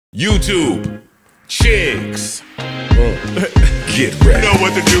YouTube, chicks, get ready. You know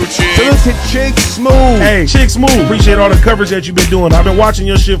what to do, chicks. Salute to Chick Smooth. Hey, Chick Smooth, appreciate all the coverage that you've been doing. I've been watching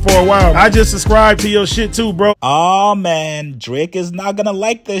your shit for a while. I just subscribed to your shit too, bro. Oh man, Drake is not gonna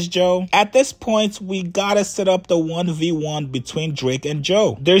like this, Joe. At this point, we gotta set up the 1v1 between Drake and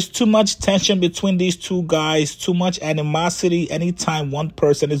Joe. There's too much tension between these two guys, too much animosity anytime one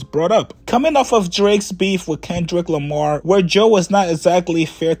person is brought up. Coming off of Drake's beef with Kendrick Lamar, where Joe was not exactly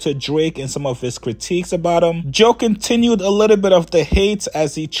fair to Drake in some of his critiques about him, Joe continued a little bit of the hate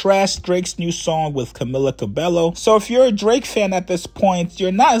as he trashed Drake's new song with Camila Cabello. So if you're a Drake fan at this point,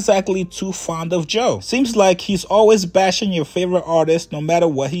 you're not exactly too fond of Joe. Seems like he's always bashing your favorite artist no matter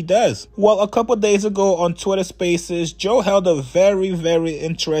what he does. Well, a couple days ago on Twitter Spaces, Joe held a very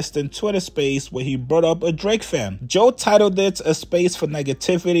interesting Twitter space where he brought up a Drake fan. Joe titled it a space for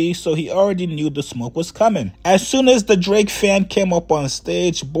negativity, so he already knew the smoke was coming. As soon as the Drake fan came up on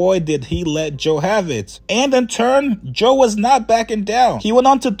stage, boy did he let Joe have it. And in turn, Joe was not backing down. He went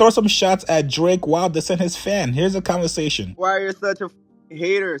on to throw some shots at Drake while dissing his fan. Here's a conversation. Why are you such a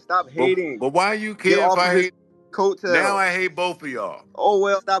hater? Stop hating. But why you care if I hate? Coattail. Now I hate both of y'all. Oh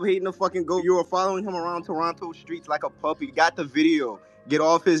well, stop hating the fucking goat. You were following him around Toronto streets like a puppy. Got the video. Get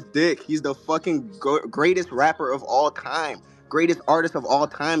off his dick. He's the fucking greatest rapper of all time. Greatest artist of all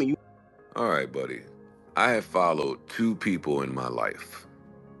time. And you. All right, buddy. I have followed two people in my life.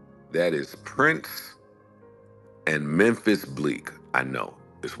 That is Prince and Memphis Bleak. I know,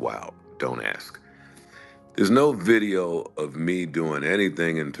 it's wild. Don't ask. There's no video of me doing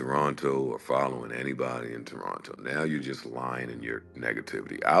anything in Toronto or following anybody in Toronto. Now you're just lying in your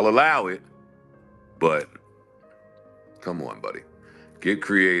negativity. I'll allow it, but come on, buddy. Get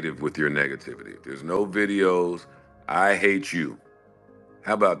creative with your negativity. There's no videos. I hate you.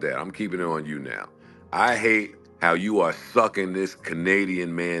 How about that? I'm keeping it on you now. I hate how you are sucking this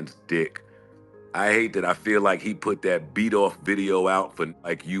Canadian man's dick. I hate that I feel like he put that beat off video out for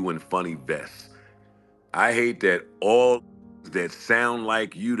like you in funny vests. I hate that all that sound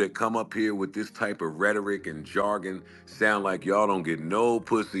like you that come up here with this type of rhetoric and jargon sound like y'all don't get no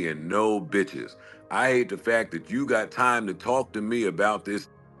pussy and no bitches. I hate the fact that you got time to talk to me about this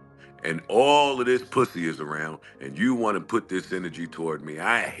and all of this pussy is around and you want to put this energy toward me.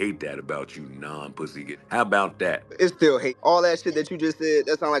 I hate that about you non-pussy. How about that? It's still hate. All that shit that you just said,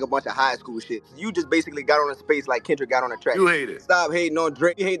 that sound like a bunch of high school shit. You just basically got on a space like Kendrick got on a track. You hate it. Stop hating on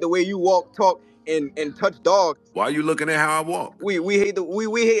Drake. You hate the way you walk, talk, and touch dogs. Why are you looking at how I walk? We hate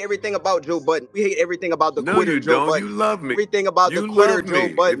everything about Joe Budden. We hate everything about the quitter Joe Budden. You love me. Everything about the quitter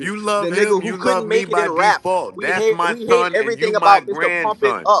Joe Budden. If you love the him, nigga who you couldn't love me make it by in rap. default. We That's hate, my we son hate everything and you about my Mr. Pump It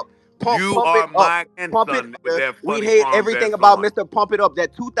grandson. Up. You are my grandson with that funny We hate prom everything vest about on. Mr. Pump It Up.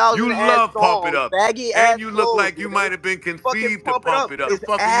 That 2000 You ass love song, Pump It Up. baggy ass And you look clothes, like you might have been conceived to Pump It Up.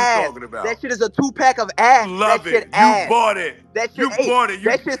 Fuck are you talking about? That shit is a 2-pack of ass. Love that shit it. ass. You bought it. That shit, you bought it.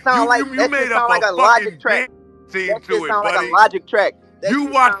 That shit sound like a Logic track. That shit sound like a Logic track. You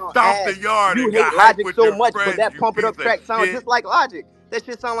watched Off the Yard and got Logic with so your much, friends, but that Pump It Up track sounds shit. just like Logic. That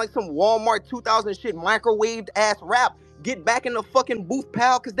shit sound like some Walmart 2000 shit, microwaved ass rap. Get back in the fucking booth,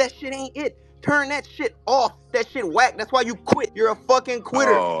 pal, cause that shit ain't it. Turn that shit off. That shit whack. That's why you quit. You're a fucking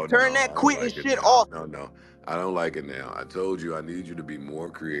quitter. Turn that quitting shit off. No. I don't like it now. I told you I need you to be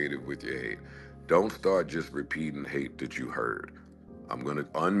more creative with your hate. Don't start just repeating hate that you heard. I'm going to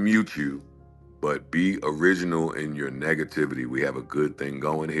unmute you, but be original in your negativity. We have a good thing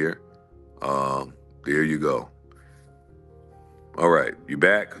going here. There you go. All right. You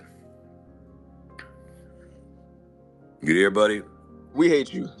back? You there, buddy? We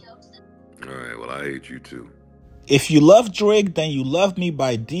hate you. All right, well, I hate you too. If you love Drake, then you love me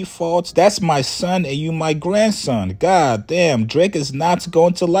by default. That's my son and you my grandson. God damn, Drake is not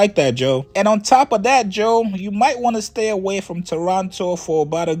going to like that, Joe. And on top of that, Joe, you might want to stay away from Toronto for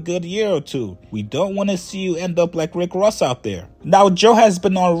about a good year or two. We don't want to see you end up like Rick Ross out there. Now, Joe has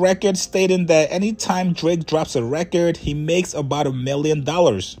been on record stating that anytime Drake drops a record, he makes about $1 million.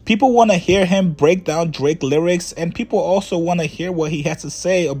 People want to hear him break down Drake lyrics, and people also want to hear what he has to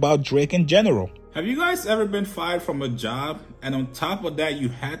say about Drake in general. Have you guys ever been fired from a job, and on top of that, you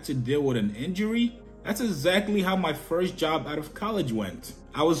had to deal with an injury? That's exactly how my first job out of college went.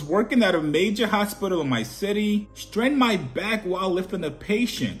 I was working at a major hospital in my city, strained my back while lifting a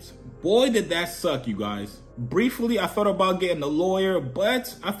patient. Boy, did that suck, you guys. Briefly, I thought about getting a lawyer,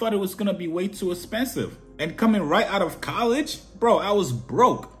 but I thought it was gonna be way too expensive. And coming right out of college, bro, I was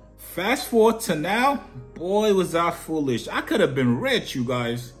broke. Fast forward to now, boy, was I foolish. I could have been rich, you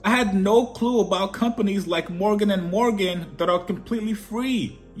guys. I had no clue about companies like Morgan & Morgan that are completely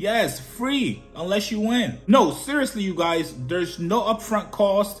free. Yes, free, unless you win. No, seriously, you guys, there's no upfront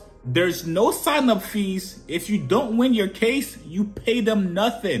cost. There's no sign-up fees. If you don't win your case, you pay them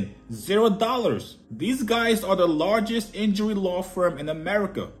nothing. $0. These guys are the largest injury law firm in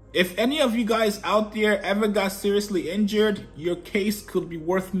America. If any of you guys out there ever got seriously injured, your case could be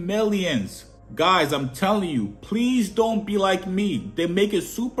worth millions. Guys, I'm telling you, please don't be like me. They make it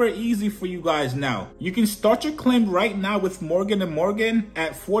super easy for you guys now. You can start your claim right now with Morgan & Morgan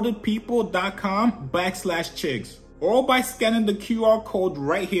at forthepeople.com/chigs or by scanning the QR code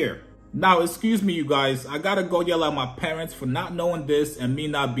right here. Now, excuse me, you guys. I gotta go yell at my parents for not knowing this and me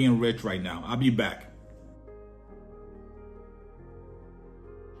not being rich right now. I'll be back.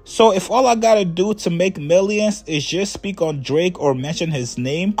 So if all I gotta do to make millions is just speak on Drake or mention his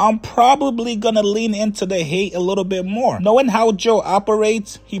name, I'm probably gonna lean into the hate a little bit more. Knowing how Joe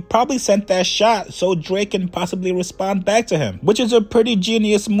operates, he probably sent that shot so Drake can possibly respond back to him, which is a pretty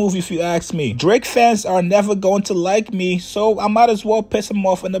genius move if you ask me. Drake fans are never going to like me, so I might as well piss him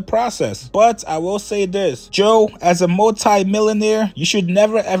off in the process. But I will say this, Joe, as a multi-millionaire, you should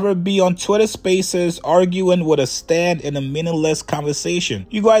never ever be on Twitter Spaces arguing with a stan in a meaningless conversation.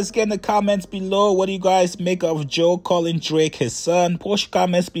 You guys get in the comments below, what do you guys make of Joe calling Drake his son? Post your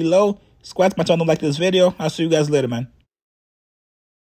comments below. Subscribe to my channel, like this video. I'll see you guys later, man.